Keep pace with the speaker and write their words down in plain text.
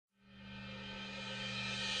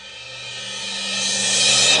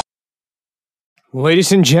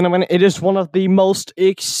Ladies and gentlemen, it is one of the most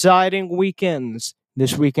exciting weekends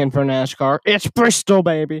this weekend for NASCAR. It's Bristol,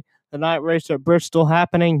 baby. The night race at Bristol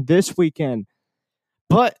happening this weekend.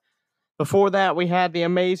 But before that, we had the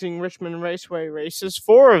amazing Richmond Raceway races,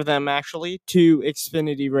 4 of them actually, 2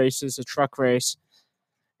 Xfinity races, a truck race,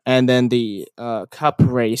 and then the Cup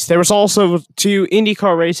race. There was also 2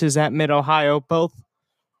 IndyCar races at Mid-Ohio. Both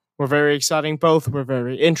were very exciting. Both were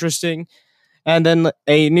very interesting. And then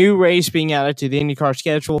a new race being added to the IndyCar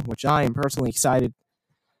schedule, which I am personally excited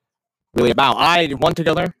really about. I want to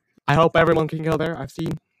go there. I hope everyone can go there. I've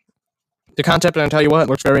seen the concept, and I tell you what, it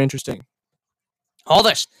looks very interesting. All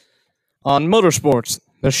this on Motorsports,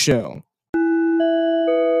 the show.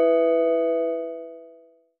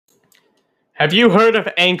 Have you heard of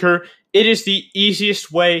Anchor? It is the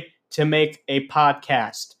easiest way to make a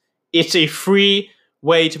podcast. It's a free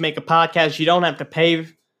way to make a podcast. You don't have to pay.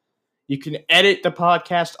 You can edit the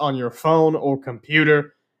podcast on your phone or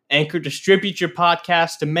computer. Anchor distributes your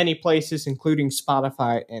podcast to many places, including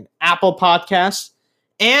Spotify and Apple Podcasts.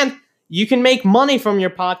 And you can make money from your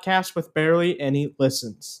podcast with barely any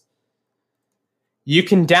listens. You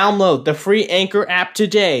can download the free Anchor app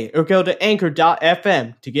today or go to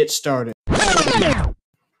anchor.fm to get started.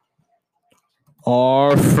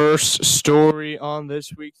 Our first story on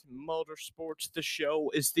this week's Motorsports the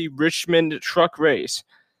Show is the Richmond Truck Race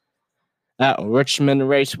at Richmond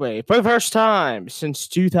Raceway. For the first time since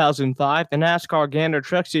 2005, the NASCAR Gander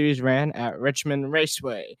Truck Series ran at Richmond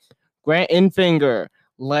Raceway. Grant Enfinger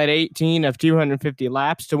led 18 of 250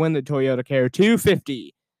 laps to win the Toyota Care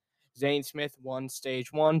 250. Zane Smith won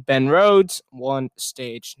Stage 1. Ben Rhodes won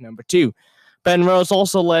Stage number 2. Ben Rhodes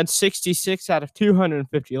also led 66 out of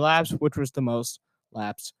 250 laps, which was the most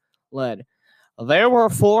laps led. There were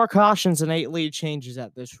 4 cautions and 8 lead changes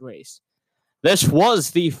at this race. This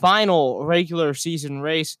was the final regular season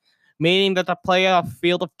race, meaning that the playoff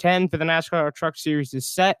field of 10 for the NASCAR Truck Series is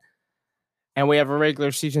set, and we have a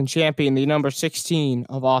regular season champion, the number 16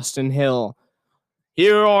 of Austin Hill.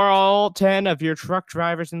 Here are all 10 of your truck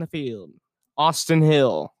drivers in the field. Austin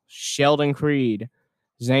Hill, Sheldon Creed,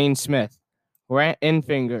 Zane Smith, Grant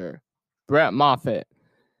Enfinger, Brett Moffitt,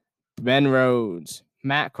 Ben Rhodes,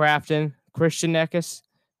 Matt Crafton, Christian Eckes,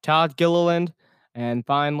 Todd Gilliland, and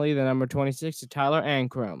finally the number 26 Tyler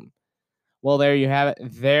Ankrum. Well, there you have it.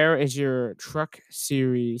 There is your Truck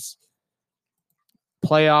Series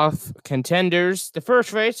playoff contenders. The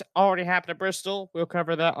first race already happened at Bristol. We'll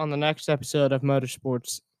cover that on the next episode of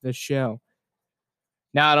Motorsports, the show.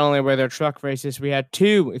 Not only were there truck races, we had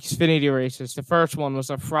 2 Xfinity races. The first one was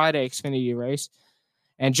a Friday Xfinity race,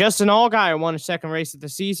 and Justin Allgaier won his second race of the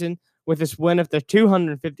season with his win of the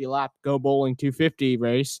 250-lap Go Bowling 250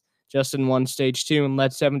 race. Justin won Stage 2 and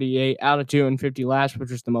led 78 out of 250 laps, which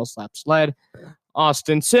was the most laps led.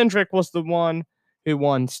 Austin Cindric was the one who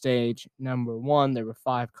won Stage number 1. There were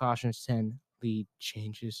 5 cautions, 10 lead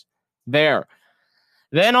changes there.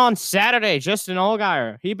 Then on Saturday, Justin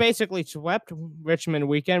Allgaier, he basically swept Richmond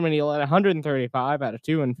weekend when he led 135 out of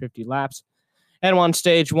 250 laps and won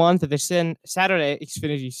Stage 1 for the Saturday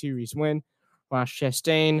Xfinity Series win. Ross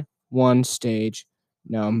Chastain won Stage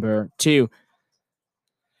number 2.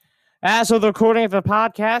 As of the recording of the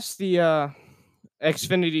podcast, the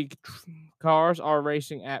Xfinity cars are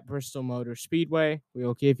racing at Bristol Motor Speedway. We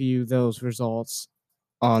will give you those results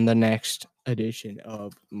on the next edition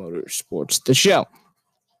of Motorsports, the show.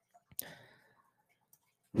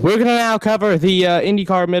 We're going to now cover the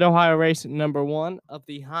IndyCar Mid-Ohio race number 1 of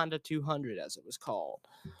the Honda 200, as it was called,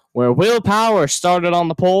 where Will Power started on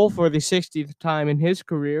the pole for the 60th time in his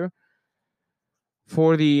career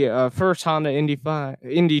for the first Honda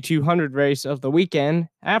Indy 200 race of the weekend.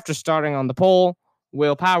 After starting on the pole,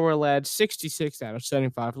 Will Power led 66 out of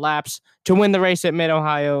 75 laps to win the race at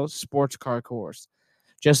Mid-Ohio Sports Car Course.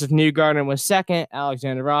 Joseph Newgarden was second,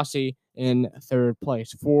 Alexander Rossi in third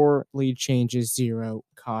place. 4 lead changes, 0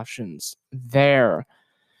 cautions there.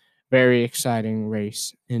 Very exciting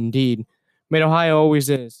race indeed. Mid-Ohio always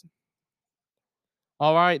is.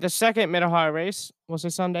 All right, the second Mid-Ohio race was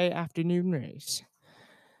a Sunday afternoon race.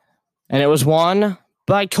 And it was won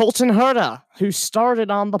by Colton Herta, who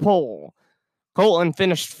started on the pole. Colton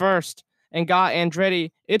finished first and got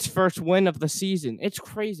Andretti its first win of the season. It's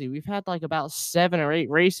crazy. We've had like about 7 or 8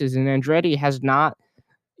 races, and Andretti has not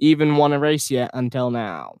even won a race yet until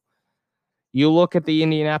now. You look at the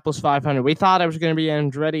Indianapolis 500. We thought it was going to be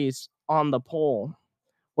Andretti's on the pole.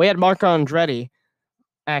 We had Marco Andretti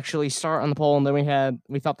actually start on the pole, and then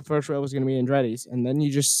we thought the first row was going to be Andretti's, and then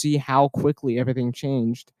you just see how quickly everything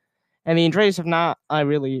changed. And the Andretti's have not, I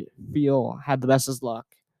really feel, had the best of luck.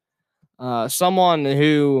 Someone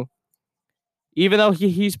who Even though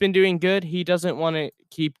he's been doing good, he doesn't want to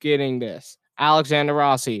keep getting this. Alexander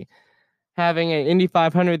Rossi having an Indy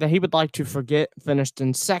 500 that he would like to forget, finished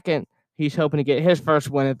in second. He's hoping to get his first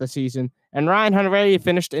win of the season. And Ryan Hunter-Reay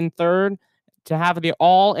finished in third to have the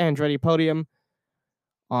all-Andretti podium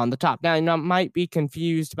on the top. Now, you might be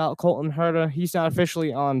confused about Colton Herta. He's not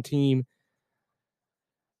officially on team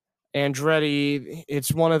Andretti.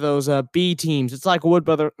 It's one of those B teams. It's like Wood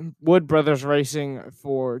Brothers Racing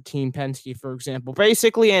for Team Penske, for example.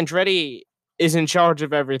 Basically, Andretti is in charge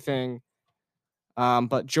of everything.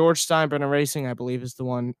 But George Steinbrenner Racing, I believe, is the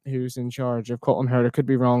one who's in charge of Colton Herta. Could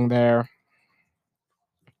be wrong there.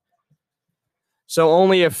 So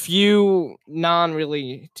only a few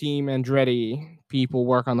non-really Team Andretti people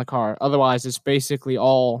work on the car. Otherwise, it's basically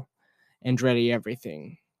all Andretti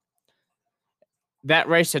everything. That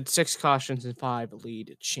race had 6 cautions and 5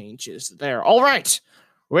 lead changes there. All right,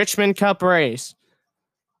 Richmond Cup race.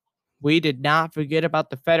 We did not forget about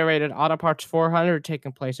the Federated Auto Parts 400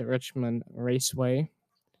 taking place at Richmond Raceway,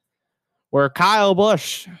 where Kyle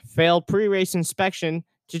Busch failed pre-race inspection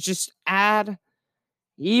to just add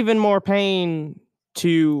even more pain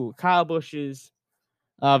to Kyle Busch's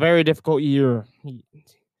very difficult year.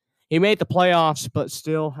 He made the playoffs, but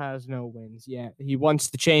still has no wins yet. He wants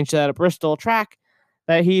to change that at Bristol, track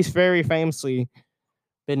that he's very famously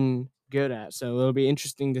been good at. So it'll be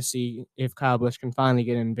interesting to see if Kyle Busch can finally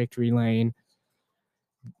get in victory lane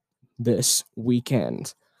this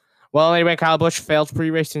weekend. Well, anyway, Kyle Busch failed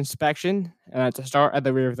pre-race inspection to start at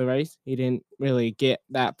the rear of the race. He didn't really get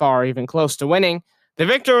that far, even close to winning. The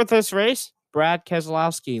victor of this race, Brad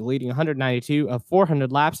Keselowski, leading 192 of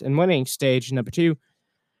 400 laps and winning stage number 2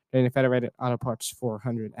 during the Federated Auto Parts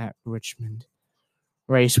 400 at Richmond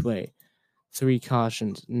Raceway. 3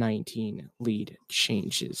 cautions, 19 lead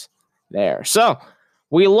changes there. So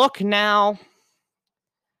we look now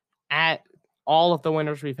at all of the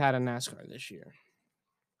winners we've had in NASCAR this year.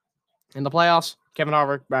 In the playoffs, Kevin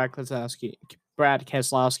Harvick, Brad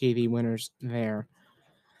Keselowski, the winners there.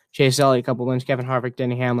 Chase Elliott, a couple wins. Kevin Harvick,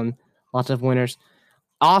 Denny Hamlin, lots of winners.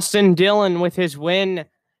 Austin Dillon with his win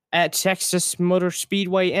at Texas Motor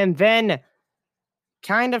Speedway, and then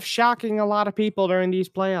kind of shocking a lot of people during these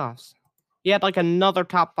playoffs. He had like another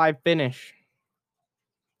top 5 finish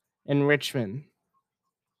in Richmond.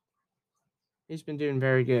 He's been doing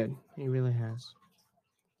very good. He really has.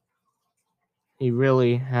 He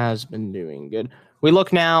really has been doing good. We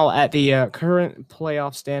look now at the current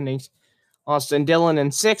playoff standings. Austin Dillon in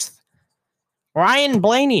 6th. Ryan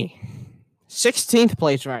Blaney, 16th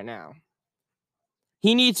place right now.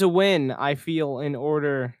 He needs a win, I feel, in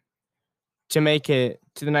order to make it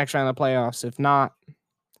to the next round of the playoffs. If not,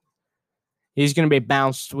 he's going to be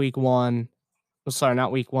bounced week 1. Well, sorry,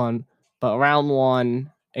 not week 1, but round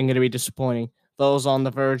 1, and going to be disappointing. Those on the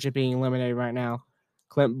verge of being eliminated right now.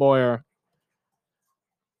 Clint Bowyer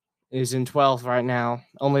is in 12th right now.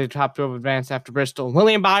 Only the top 12 advance after Bristol.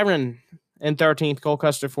 William Byron in 13th. Cole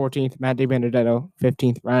Custer 14th. Matt DiBenedetto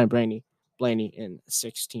 15th. Ryan Blaney in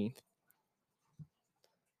 16th.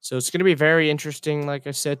 So it's going to be very interesting, like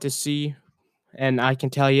I said, to see. And I can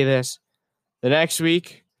tell you this. The next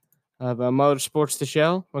week of Motorsports The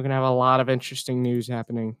Show, we're going to have a lot of interesting news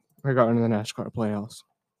happening regarding the NASCAR playoffs.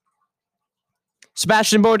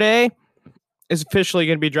 Sebastian Bourdais is officially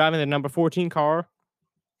going to be driving the number 14 car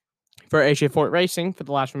for AJ Fort Racing for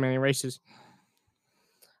the last remaining races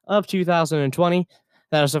of 2020.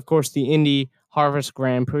 That is, of course, the Indy Harvest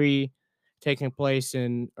Grand Prix taking place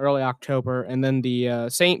in early October, and then the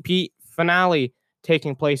St. Pete finale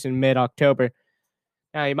taking place in mid-October.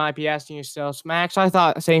 Now, you might be asking yourselves, Max, I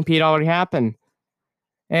thought St. Pete already happened.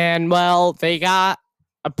 And, well, they got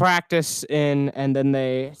a practice in, and then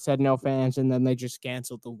they said no fans, and then they just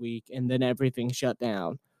canceled the week, and then everything shut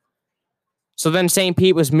down. So then St.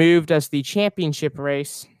 Pete was moved as the championship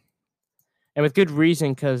race, and with good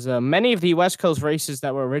reason, because many of the West Coast races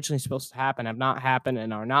that were originally supposed to happen have not happened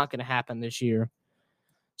and are not going to happen this year.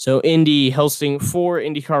 So Indy hosting 4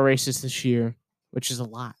 IndyCar races this year, which is a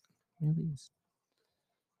lot. It really is.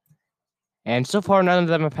 And so far, none of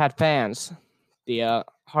them have had fans. The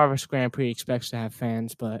Harvest Grand Prix expects to have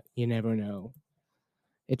fans, but you never know.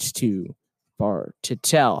 It's too far to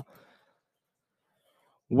tell.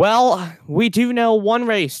 Well, we do know one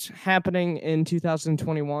race happening in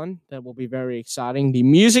 2021 that will be very exciting. The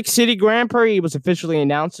Music City Grand Prix was officially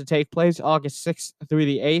announced to take place August 6th through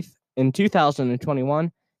the 8th in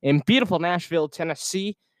 2021 in beautiful Nashville,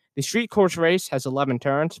 Tennessee. The street course race has 11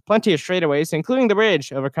 turns, plenty of straightaways, including the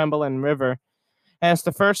bridge over Cumberland River, and it's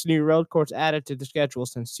the first new road course added to the schedule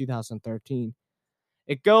since 2013.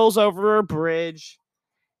 It goes over a bridge.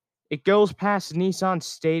 It goes past Nissan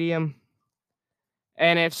Stadium.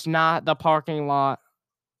 And it's not the parking lot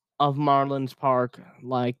of Marlins Park,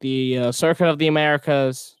 like the Circuit of the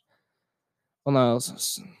Americas. Well, no.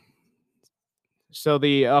 So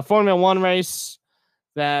the Formula One race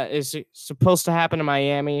that is supposed to happen in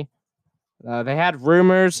Miami, they had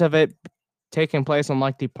rumors of it taking place on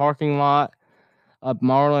like the parking lot of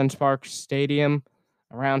Marlins Park Stadium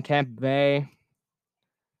around Tampa Bay.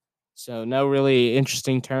 So no really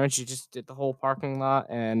interesting turns. You just did the whole parking lot,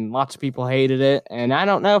 and lots of people hated it. And I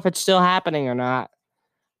don't know if it's still happening or not,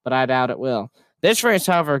 but I doubt it will. This race,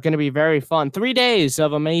 however, going to be very fun. 3 days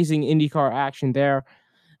of amazing IndyCar action there.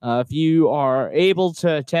 If you are able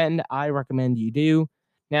to attend, I recommend you do.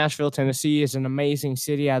 Nashville, Tennessee is an amazing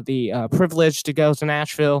city. I had the privilege to go to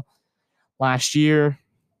Nashville last year.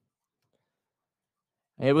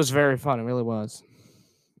 It was very fun. It really was.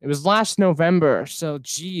 It was last November, so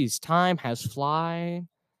geez, time has flown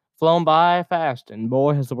by fast, and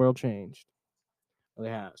boy, has the world changed. It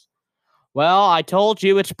really has. Well, I told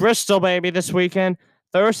you it's Bristol, baby, this weekend.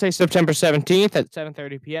 Thursday, September 17th at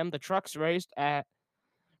 7:30 p.m. The trucks raced at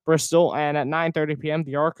Bristol, and at 9:30 p.m.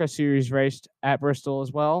 the ARCA Series raced at Bristol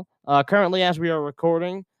as well. Currently, as we are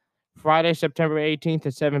recording, Friday, September 18th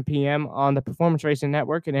at 7 p.m. on the Performance Racing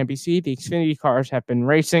Network and NBC, the Xfinity cars have been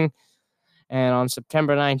racing. And on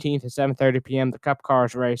September 19th at 7:30 p.m., the Cup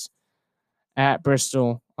Cars race at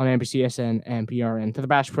Bristol on NBCSN and PRN for the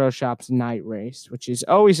Bash Pro Shops night race, which is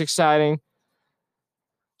always exciting.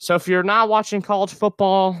 So if you're not watching college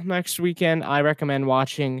football next weekend, I recommend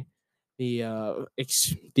watching the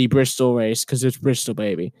Bristol race because it's Bristol,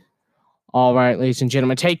 baby. All right, ladies and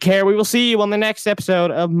gentlemen, take care. We will see you on the next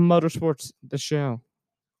episode of Motorsports, the show.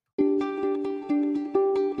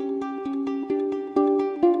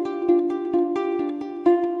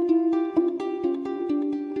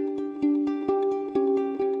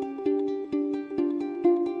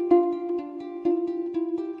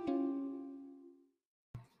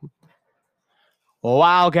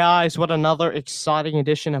 Wow, guys, what another exciting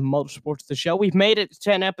edition of Motorsports the Show. We've made it to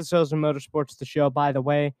 10 episodes of Motorsports the Show, by the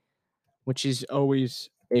way, which is always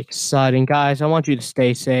exciting. Guys, I want you to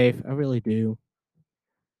stay safe. I really do.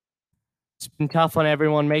 It's been tough on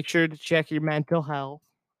everyone. Make sure to check your mental health.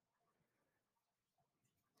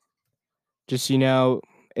 Just,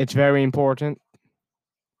 it's very important.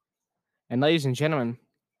 And ladies and gentlemen,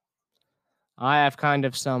 I have kind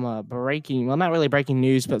of some not really breaking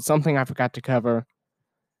news, but something I forgot to cover.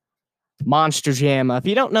 Monster Jam. If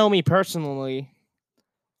you don't know me personally,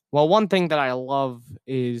 well, one thing that I love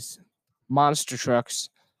is monster trucks.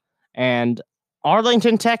 And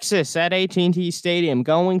Arlington, Texas at AT&T Stadium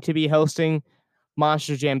going to be hosting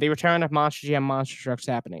Monster Jam. The return of Monster Jam Monster Trucks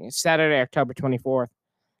happening. It's Saturday, October 24th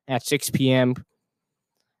at 6 p.m.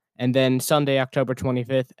 And then Sunday, October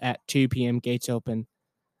 25th at 2 p.m. Gates open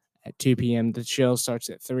at 2 p.m. The show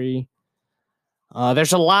starts at 3.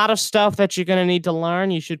 There's a lot of stuff that you're going to need to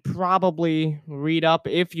learn. You should probably read up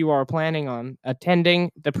if you are planning on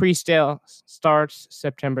attending. The pre-sale starts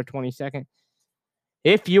September 22nd.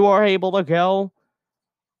 If you are able to go,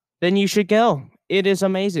 then you should go. It is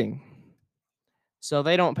amazing. So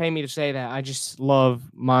they don't pay me to say that. I just love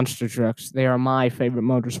monster trucks. They are my favorite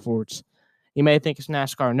motorsports. You may think it's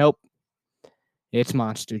NASCAR. Nope. It's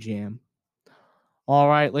Monster Jam. All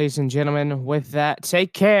right, ladies and gentlemen, with that,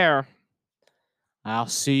 take care. I'll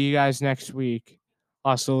see you guys next week.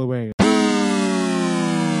 Hasta luego.